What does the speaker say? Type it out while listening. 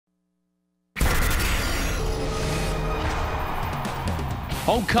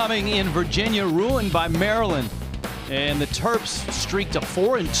Homecoming in Virginia ruined by Maryland. And the Terps streaked to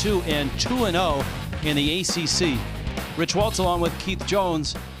 4-2 and 2-0 in the ACC. Rich Waltz along with Keith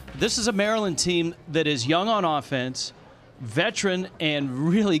Jones. This is a Maryland team that is young on offense, veteran, and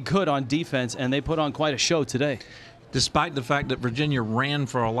really good on defense, and they put on quite a show today. Despite the fact that Virginia ran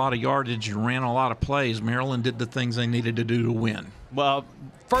for a lot of yardage and ran a lot of plays, Maryland did the things they needed to do to win. Well,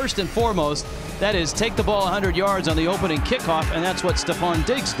 first and foremost, that is take the ball 100 yards on the opening kickoff, and that's what Stefon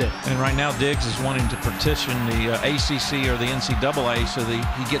Diggs did. And right now Diggs is wanting to petition the ACC or the NCAA so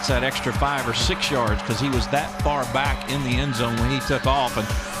that he gets that extra 5 or 6 yards, because he was that far back in the end zone when he took off, and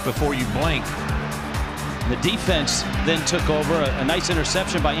before you blink. The defense then took over. A nice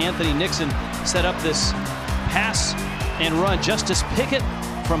interception by Anthony Nixon set up this pass and run. Justice Pickett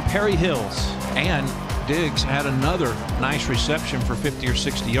from Perry Hills. And Diggs had another nice reception for 50 or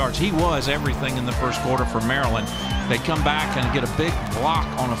 60 yards. He was everything in the first quarter for Maryland. They come back and get a big block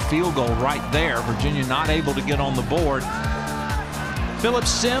on a field goal right there. Virginia not able to get on the board. Philip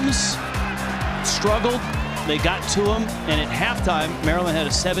Sims struggled. They got to him, and at halftime, Maryland had a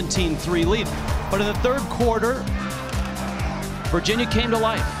 17-3 lead. But in the third quarter, Virginia came to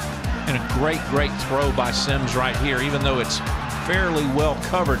life. And a great throw by Sims right here, even though it's fairly well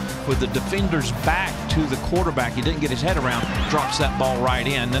covered with the defender's back to the quarterback. He didn't get his head around, drops that ball right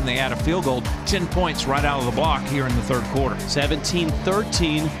in. Then they add a field goal, 10 points right out of the block here in the third quarter.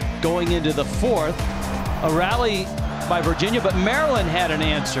 17-13 going into the fourth. A rally by Virginia, but Maryland had an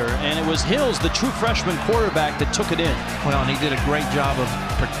answer, and it was Hills, the true freshman quarterback, that took it in. Well, and he did a great job of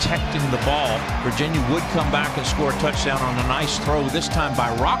protecting the ball. Virginia would come back and score a touchdown on a nice throw, this time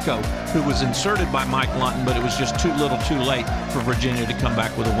by Rocco, who was inserted by Mike Lunton, but it was just too little too late for Virginia to come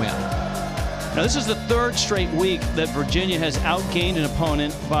back with a win. Now, this is the third straight week that Virginia has outgained an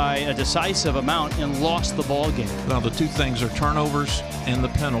opponent by a decisive amount and lost the ball game. Well, the two things are turnovers and the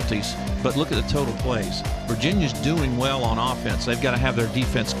penalties, but look at the total plays. Virginia's doing well on offense. They've got to have their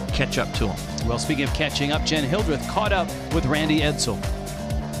defense catch up to them. Well, speaking of catching up, Jen Hildreth caught up with Randy Edsall.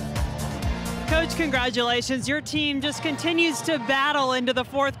 Coach, congratulations. Your team just continues to battle into the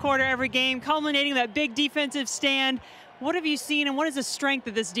fourth quarter every game, culminating that big defensive stand. What have you seen, and what is the strength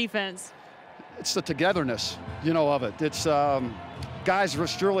of this defense? It's the togetherness, of it. It's guys are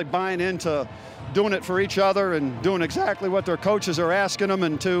surely buying into doing it for each other and doing exactly what their coaches are asking them,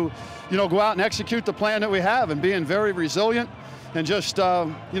 and to, go out and execute the plan that we have, and being very resilient and just,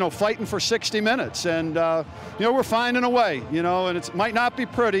 fighting for 60 minutes. And, we're finding a way, and it might not be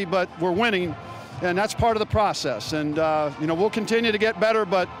pretty, but we're winning, and that's part of the process. And, we'll continue to get better,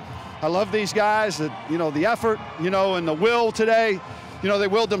 but I love these guys, that, the effort, and the will today. They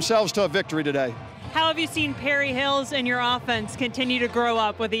willed themselves to a victory today. How have you seen Perry Hills and your offense continue to grow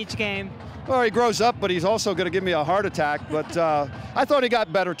up with each game? Well, he grows up, but he's also going to give me a heart attack. But I thought he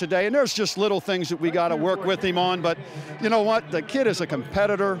got better today, and there's just little things that we got to work with him on. But you know what? The kid is a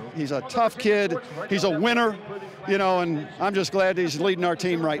competitor. He's a tough kid. He's a winner, and I'm just glad he's leading our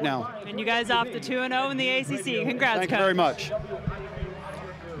team right now. And you guys off to 2-0 in the ACC. Congrats, Thank you very much.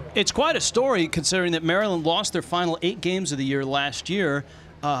 It's quite a story, considering that Maryland lost their final 8 games of the year last year.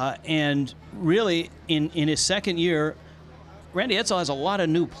 And really, in his second year, Randy Edsall has a lot of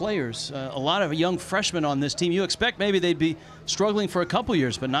new players, a lot of young freshmen on this team. You expect maybe they'd be struggling for a couple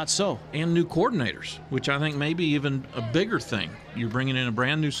years, but not so. And new coordinators, which I think may be even a bigger thing. You're bringing in a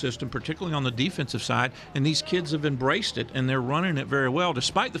brand new system, particularly on the defensive side, and these kids have embraced it, and they're running it very well.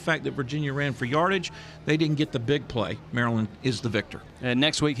 Despite the fact that Virginia ran for yardage, they didn't get the big play. Maryland is the victor. And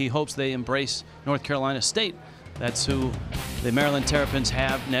next week, he hopes they embrace North Carolina State. That's who the Maryland Terrapins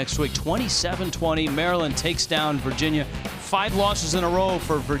have next week. 27-20, Maryland takes down Virginia. 5 losses in a row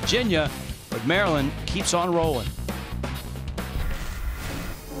for Virginia, but Maryland keeps on rolling.